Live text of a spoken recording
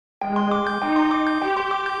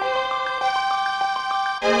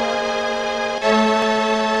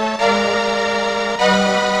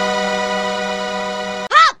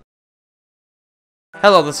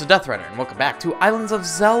Hello, this is Death Rider, and welcome back to Islands of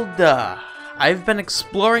Zelda. I've been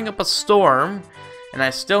exploring up a storm, and I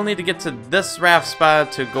still need to get to this raft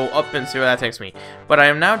spot to go up and see where that takes me. But I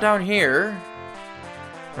am now down here.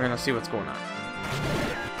 We're gonna see what's going on.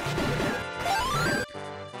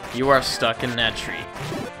 You are stuck in that tree.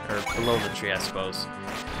 Or below the tree, I suppose.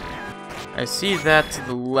 I see that to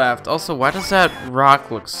the left. Also, why does that rock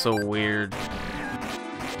look so weird?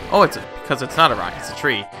 Oh, because it's not a rock, it's a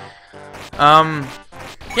tree.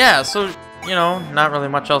 Yeah, so, you know, not really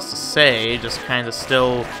much else to say, just kind of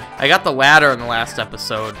still... I got the ladder in the last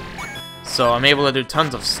episode, so I'm able to do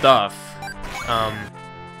tons of stuff.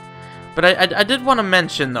 But I did want to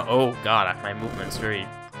mention the... Oh god, my movement's very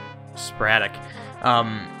sporadic.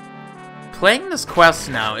 Playing this quest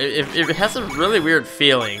now, it has a really weird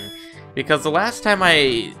feeling, because the last time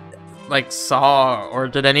I, like, saw or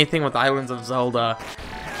did anything with Islands of Zelda,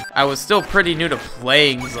 I was still pretty new to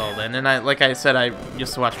playing Zelda, and then like I said, I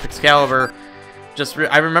used to watch Pixcalibur.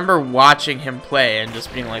 I remember watching him play and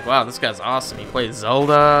just being like, wow, this guy's awesome. He plays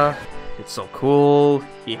Zelda. It's so cool.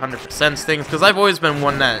 He 100%s things, because I've always been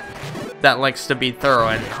one that likes to be thorough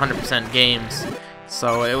and 100% games.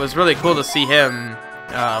 So it was really cool to see him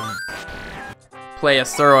play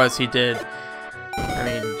as thorough as he did. I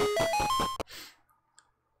mean,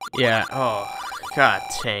 yeah. Oh, god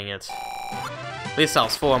dang it. At least I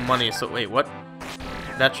was full of money, so wait, what?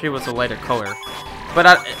 That tree was a lighter color. But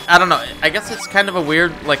I don't know, I guess it's kind of a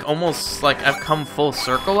weird, like, almost like I've come full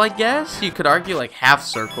circle, I guess? You could argue, like, half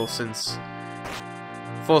circle, since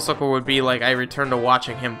full circle would be, like, I returned to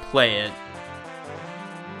watching him play it.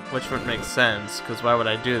 Which would make sense, because why would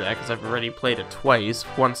I do that? Because I've already played it twice,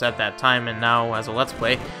 once at that time and now as a Let's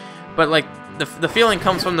Play. But, like, the feeling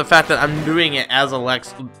comes from the fact that I'm doing it as a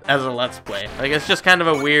Let's Play. Like, it's just kind of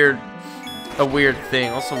a weird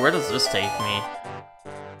thing. Also, where does this take me?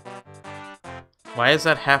 Why is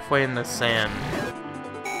that halfway in the sand?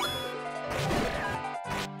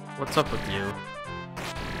 What's up with you?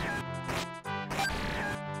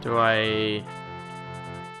 Do I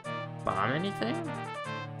bomb anything?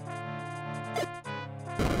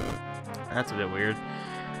 That's a bit weird.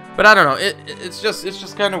 But I don't know. It's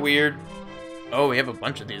just kind of weird. Oh, we have a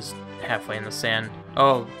bunch of these halfway in the sand.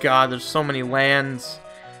 Oh god, there's so many lands.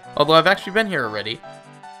 Although I've actually been here already.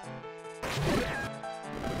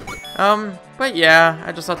 But yeah,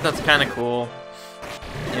 I just thought that's kind of cool.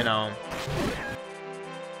 You know,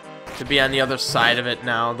 to be on the other side of it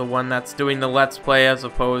now, the one that's doing the Let's Play as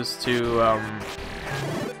opposed to,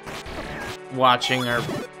 watching or,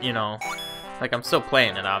 you know, like I'm still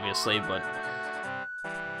playing it obviously, but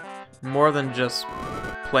more than just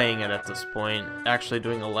playing it at this point, actually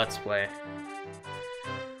doing a Let's Play.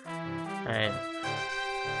 Alright.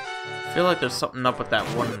 I feel like there's something up with that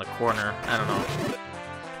one in the corner. I don't know.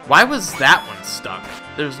 Why was that one stuck?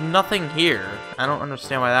 There's nothing here. I don't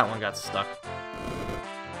understand why that one got stuck.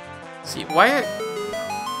 See, why are...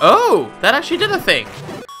 Oh! That actually did a thing!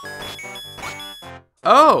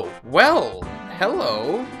 Oh, well,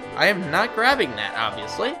 hello. I am not grabbing that,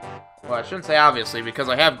 obviously. Well, I shouldn't say obviously, because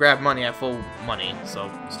I have grabbed money at full money,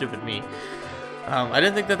 so stupid me. I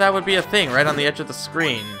didn't think that would be a thing right on the edge of the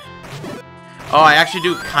screen. Oh, I actually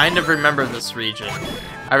do kind of remember this region.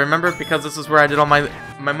 I remember it because this is where I did all my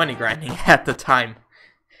money grinding at the time.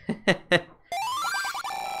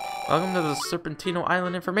 Welcome to the Serpentino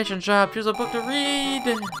Island Information Shop. Here's a book to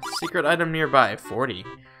read. Secret item nearby. 40.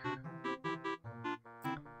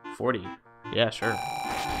 40. Yeah, sure.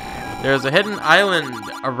 There's a hidden island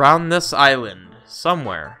around this island.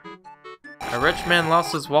 Somewhere. A rich man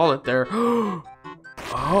lost his wallet there. Oh!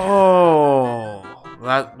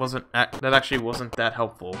 That actually wasn't that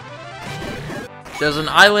helpful. There's an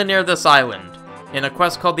island near this island, in a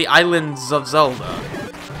quest called the Islands of Zelda.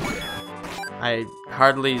 I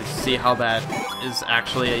hardly see how that is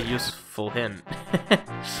actually a useful hint.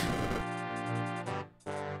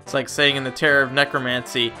 It's like saying in the Terror of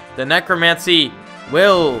Necromancy, the Necromancy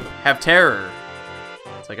will have terror.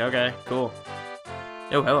 It's like, okay, cool.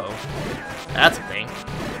 Oh, hello. That's a thing.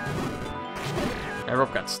 That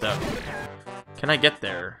rope got stuck. Can I get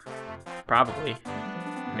there? Probably.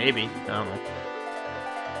 Maybe. I don't know.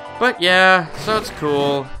 But yeah, so it's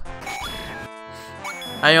cool.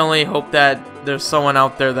 I only hope that there's someone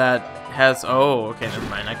out there that has... Oh, okay, never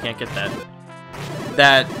mind. I can't get that.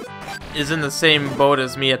 That is in the same boat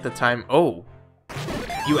as me at the time. Oh.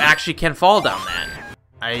 You actually can fall down that.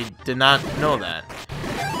 I did not know that.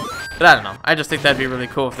 But I don't know. I just think that'd be really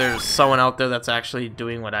cool if there's someone out there that's actually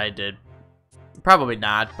doing what I did. Probably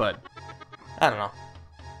not, but... I don't know.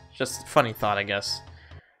 Just a funny thought, I guess.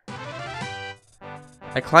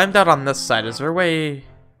 I climbed out on this side. Is there a way...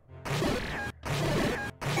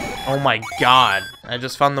 Oh my god. I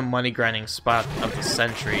just found the money grinding spot of the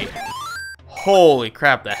century. Holy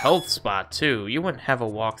crap, the health spot too. You wouldn't have a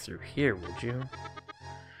walkthrough here, would you?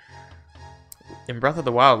 In Breath of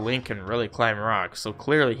the Wild, Link can really climb rocks, so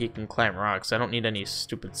clearly he can climb rocks. I don't need any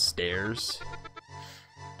stupid stairs.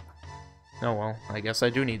 Oh well, I guess I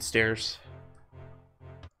do need stairs.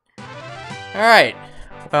 Alright,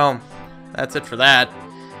 well, that's it for that.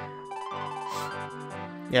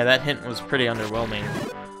 Yeah, that hint was pretty underwhelming.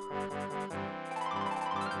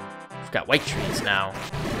 We've got white trees now.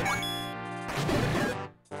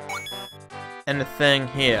 And the thing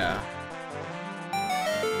here.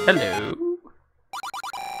 Hello.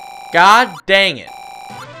 God dang it.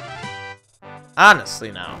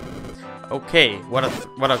 Honestly now. Okay, what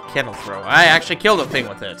a candle throw. I actually killed a thing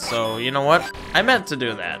with it, so you know what? I meant to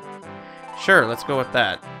do that. Sure, let's go with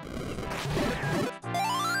that.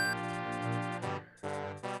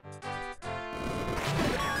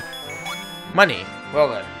 Money. Well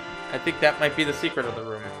then. I think that might be the secret of the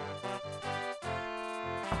room.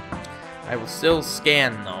 I will still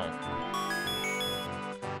scan though.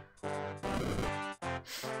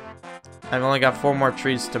 I've only got 4 more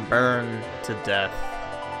trees to burn to death.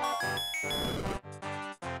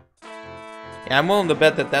 Yeah, I'm willing to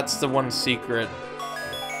bet that that's the one secret.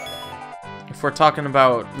 If we're talking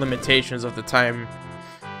about limitations of the time,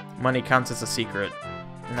 money counts as a secret.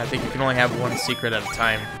 And I think you can only have one secret at a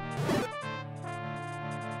time.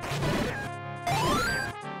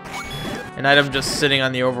 An item just sitting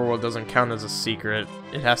on the overworld doesn't count as a secret.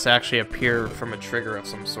 It has to actually appear from a trigger of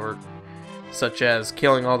some sort. Such as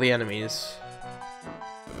killing all the enemies.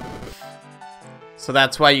 So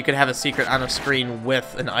that's why you could have a secret on a screen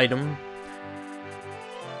with an item.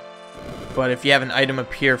 But if you have an item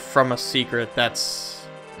appear from a secret, that's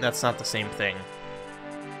not the same thing.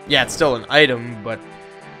 Yeah, it's still an item, but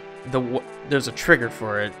there's a trigger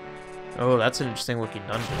for it. Oh, that's an interesting looking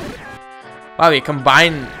dungeon. Wow, he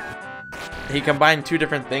combined 2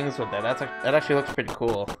 different things with that. That actually looks pretty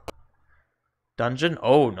cool. Dungeon?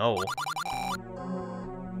 Oh no.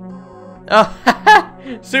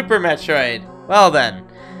 Oh, Super Metroid. Well then.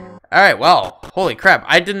 Alright, well, holy crap.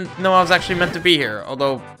 I didn't know I was actually meant to be here.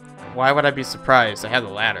 Although, why would I be surprised? I have the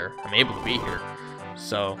ladder. I'm able to be here.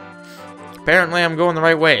 So, apparently I'm going the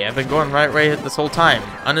right way. I've been going the right way this whole time.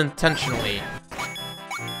 Unintentionally.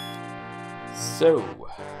 So,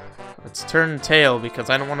 let's turn tail because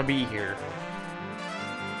I don't want to be here.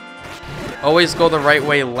 Always go the right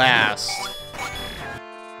way last.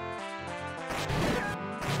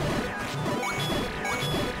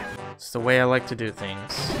 The way I like to do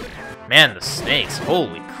things. Man, the snakes,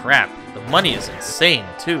 holy crap. The money is insane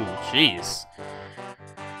too, jeez.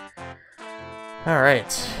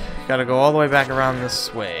 Alright, gotta go all the way back around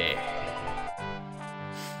this way.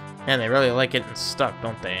 Man, they really like getting stuck,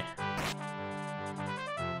 don't they?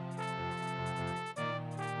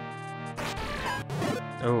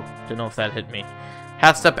 Oh, didn't know if that hit me.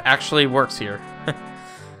 Half step actually works here.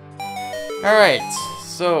 Alright,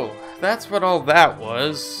 so that's what all that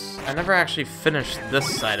was. I never actually finished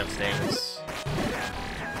this side of things.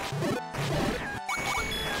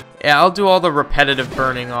 Yeah, I'll do all the repetitive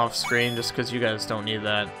burning off screen just because you guys don't need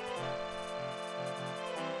that.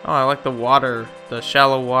 Oh, I like the water, the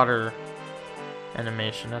shallow water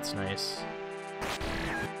animation. That's nice.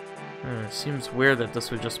 Seems weird that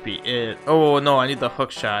this would just be it. Oh no, I need the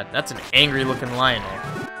hook shot. That's an angry looking Lionel.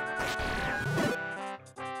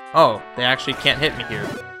 Oh, they actually can't hit me here.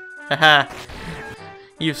 Haha.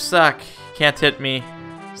 You suck. Can't hit me.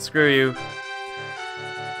 Screw you.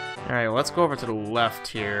 Alright, well, let's go over to the left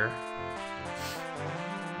here.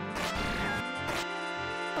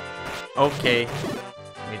 Okay.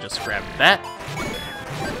 Let me just grab that.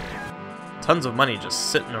 Tons of money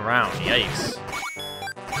just sitting around. Yikes.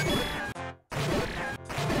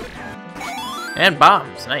 And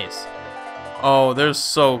bombs. Nice. Oh, there's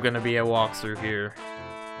so gonna be a walkthrough here.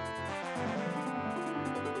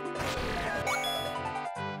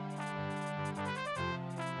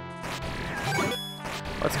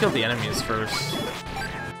 Let's kill the enemies first.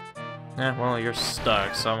 Yeah, well, you're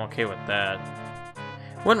stuck, so I'm okay with that.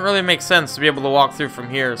 Wouldn't really make sense to be able to walk through from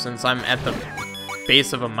here since I'm at the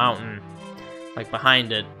base of a mountain, like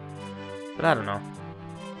behind it. But I don't know.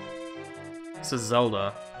 This is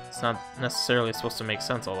Zelda. It's not necessarily supposed to make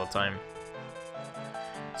sense all the time.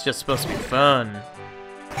 It's just supposed to be fun.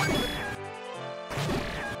 I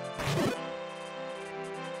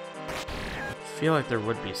feel like there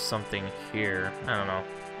would be something here. I don't know.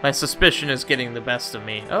 My suspicion is getting the best of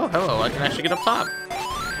me. Oh, hello. I can actually get up top.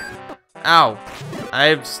 Ow.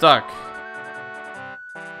 I'm stuck.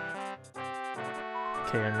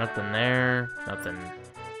 Okay, nothing there. Nothing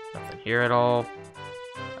Nothing here at all.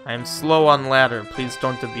 I'm slow on ladder. Please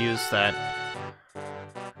don't abuse that.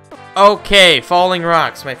 Okay, falling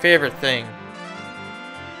rocks, my favorite thing.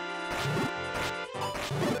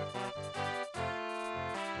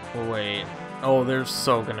 Wait. Oh, there's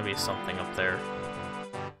so gonna be something up there.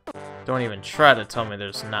 Don't even try to tell me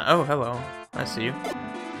there's not. Oh, hello. I see you.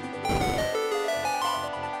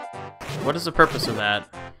 What is the purpose of that?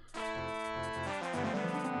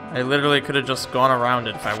 I literally could have just gone around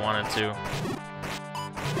it if I wanted to.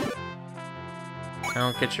 I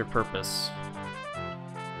don't get your purpose.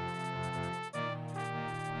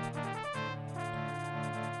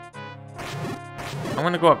 I'm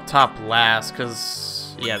gonna go up top last,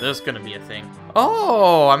 because, yeah, there's gonna be a thing.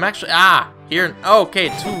 Oh, I'm actually, here, okay,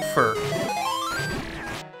 2 fur.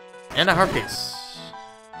 And a heart piece.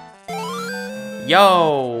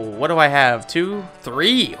 Yo, what do I have? 2,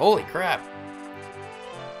 3, holy crap.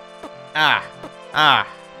 Am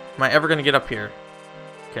I ever gonna get up here?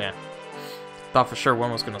 Okay. Thought for sure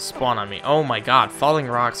one was gonna spawn on me. Oh my god, falling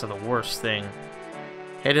rocks are the worst thing.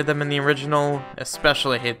 Hated them in the original,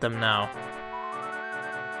 especially hate them now.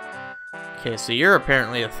 Okay, so you're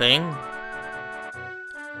apparently a thing.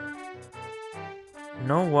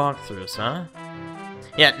 No walkthroughs, huh?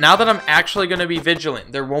 Yeah, now that I'm actually gonna be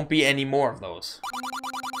vigilant, there won't be any more of those.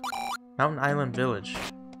 Mountain Island Village.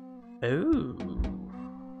 Ooh.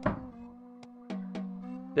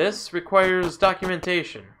 This requires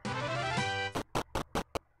documentation.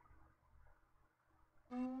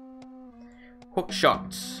 Hook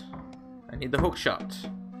shots. I need the hook shots.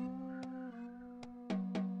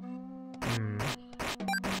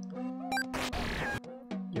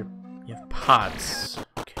 You have pots.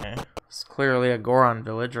 Okay. It's clearly a Goron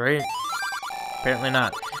village, right? Apparently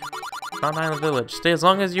not. Mountain Island Village. Stay as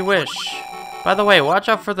long as you wish. By the way, watch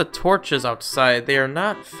out for the torches outside. They are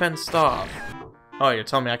not fenced off. Oh, you're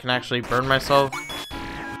telling me I can actually burn myself?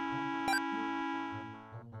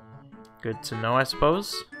 Good to know, I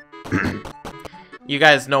suppose. You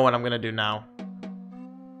guys know what I'm gonna do now.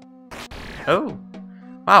 Oh.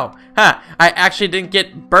 Wow. Ha! I actually didn't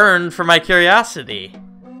get burned for my curiosity.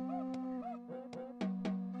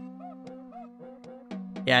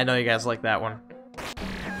 Yeah, I know you guys like that one.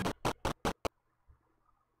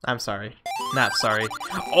 I'm sorry. Not sorry.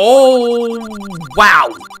 Oh,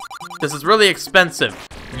 wow! This is really expensive.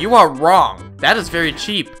 You are wrong. That is very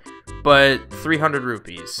cheap, but 300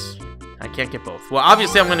 rupees. I can't get both. Well,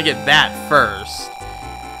 obviously I'm gonna get that first.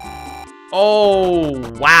 Oh,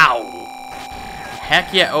 wow.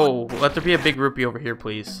 Heck yeah. Oh, let there be a big rupee over here,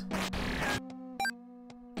 please.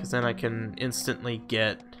 Because then I can instantly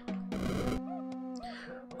get...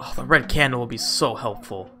 Oh, the red candle will be so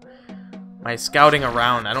helpful. My scouting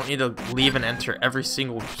around, I don't need to leave and enter every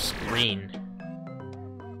single screen.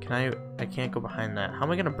 Can I can't go behind that. How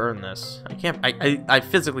am I gonna burn this? I can't, I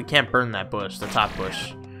physically can't burn that bush, the top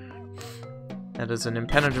bush. That is an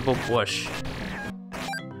impenetrable bush.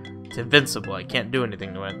 It's invincible, I can't do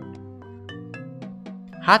anything to it.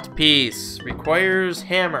 Hot piece requires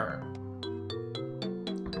hammer.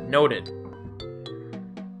 Noted.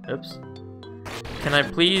 Oops. Can I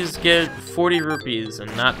please get 40 rupees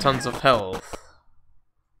and not tons of health?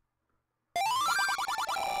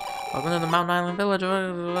 Welcome to the Mountain Island Village.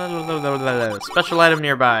 Special item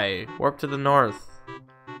nearby. Warp to the north.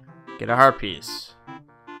 Get a heart piece.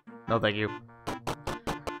 No, thank you.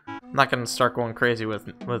 I'm not gonna start going crazy with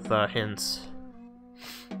hints.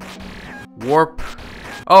 Warp.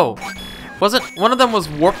 Oh, wasn't one of them was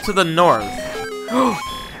warp to the north?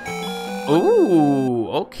 Ooh,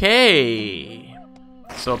 okay.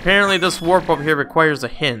 So apparently this warp over here requires a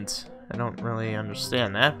hint. I don't really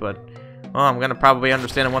understand that, but well, I'm gonna probably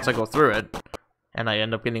understand it once I go through it, and I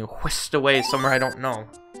end up getting whisked away somewhere I don't know.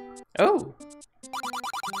 Oh.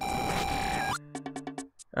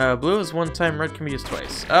 Blue is one time, red can be used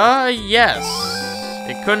twice. Yes.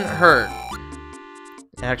 It couldn't hurt.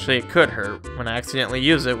 Actually, it could hurt when I accidentally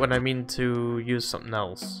use it when I mean to use something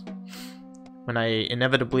else. When I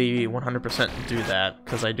inevitably 100% do that,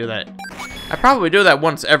 because I do that. I probably do that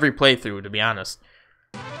once every playthrough, to be honest.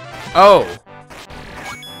 Oh.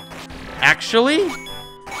 Actually?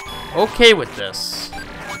 Okay with this.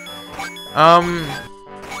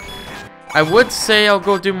 I would say I'll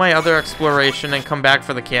go do my other exploration and come back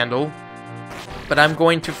for the candle. But I'm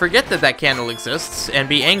going to forget that that candle exists and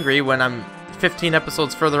be angry when I'm 15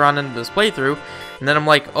 episodes further on into this playthrough. And then I'm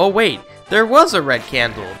like, oh wait, there was a red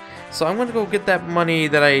candle. So I'm gonna go get that money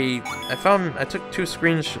that I found. I took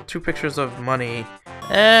two pictures of money.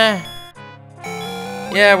 Yeah,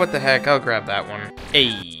 what the heck, I'll grab that one.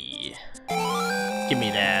 Hey, give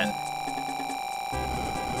me that.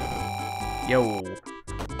 Yo.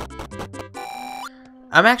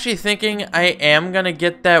 I'm actually thinking I am gonna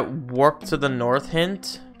get that warp to the north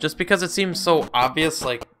hint, just because it seems so obvious,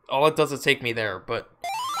 like, all it does is take me there, but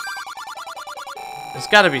there's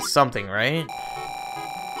gotta be something, right?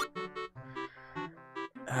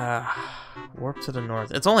 Warp to the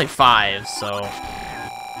north. It's only 5, so...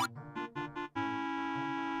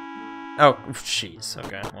 Oh, jeez,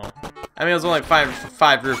 okay, well... I mean, it was only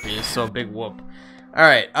 5 rupees, so a big whoop.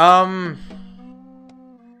 Alright,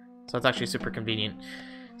 so it's actually super convenient.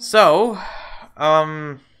 So,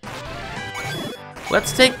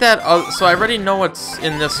 let's take that, so I already know what's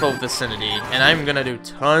in this whole vicinity, and I'm gonna do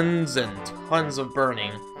tons and tons of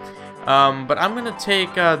burning. But I'm gonna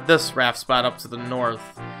take, this raft spot up to the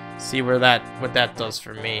north, see what that does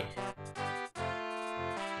for me.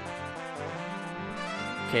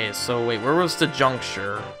 Okay, so wait, where was the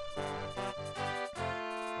juncture?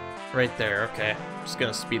 Right there, okay. I'm just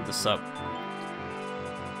gonna speed this up.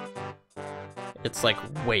 It's like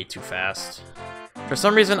way too fast. For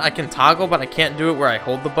some reason I can toggle, but I can't do it where I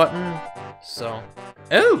hold the button, so...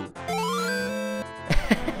 Ooh!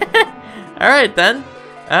 Alright then.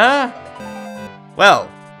 Well,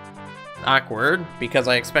 awkward, because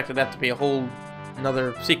I expected that to be a whole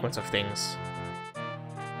another sequence of things.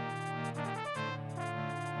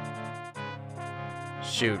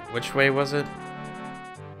 Shoot, which way was it?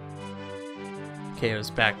 Okay, it was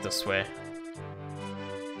back this way.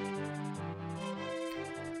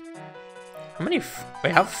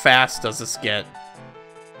 Wait, how fast does this get?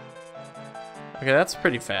 Okay, that's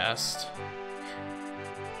pretty fast.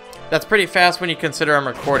 That's pretty fast when you consider I'm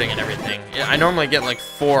recording and everything. I normally get like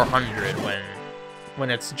 400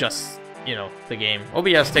 when it's just, you know, the game.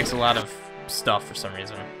 OBS takes a lot of stuff for some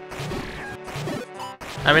reason.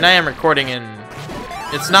 I mean, I am recording in...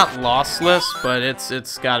 It's not lossless, but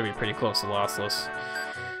it's gotta be pretty close to lossless.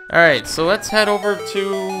 Alright, so let's head over to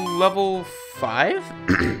level 5?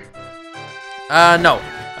 No.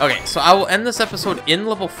 Okay, so I will end this episode in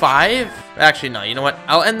level 5. Actually, no, you know what?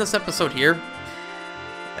 I'll end this episode here.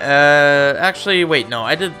 Actually, wait, no,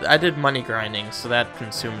 I did money grinding, so that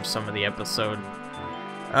consumed some of the episode.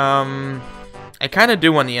 I kind of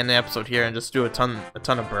do want to end the episode here and just do a ton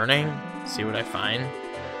of burning, see what I find.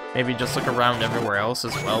 Maybe just look around everywhere else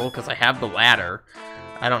as well, because I have the ladder.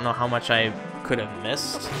 I don't know how much I could have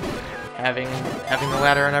missed having the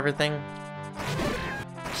ladder and everything.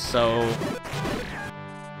 So,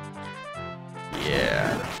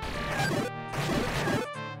 yeah.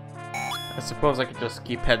 I suppose I could just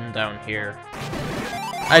keep heading down here.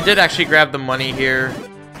 I did actually grab the money here.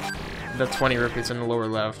 The 20 rupees in the lower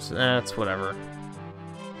left. That's whatever.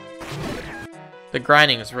 The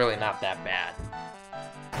grinding is really not that bad.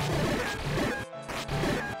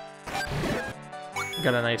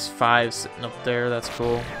 Got a nice 5 sitting up there, that's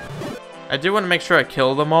cool. I do want to make sure I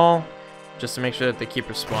kill them all, just to make sure that they keep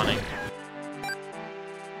respawning.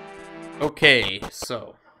 Okay,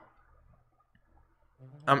 so...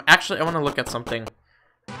 actually, I want to look at something.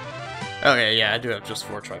 Okay, yeah, I do have just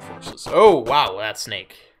 4 Triforces. Oh, wow, that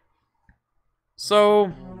snake.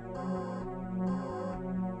 So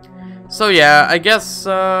yeah, I guess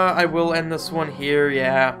I will end this one here,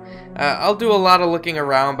 yeah. I'll do a lot of looking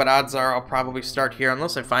around, but odds are I'll probably start here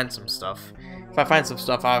unless I find some stuff. If I find some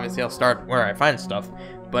stuff, obviously I'll start where I find stuff.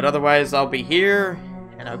 But otherwise, I'll be here,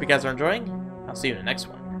 and I hope you guys are enjoying. I'll see you in the next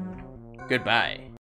one. Goodbye.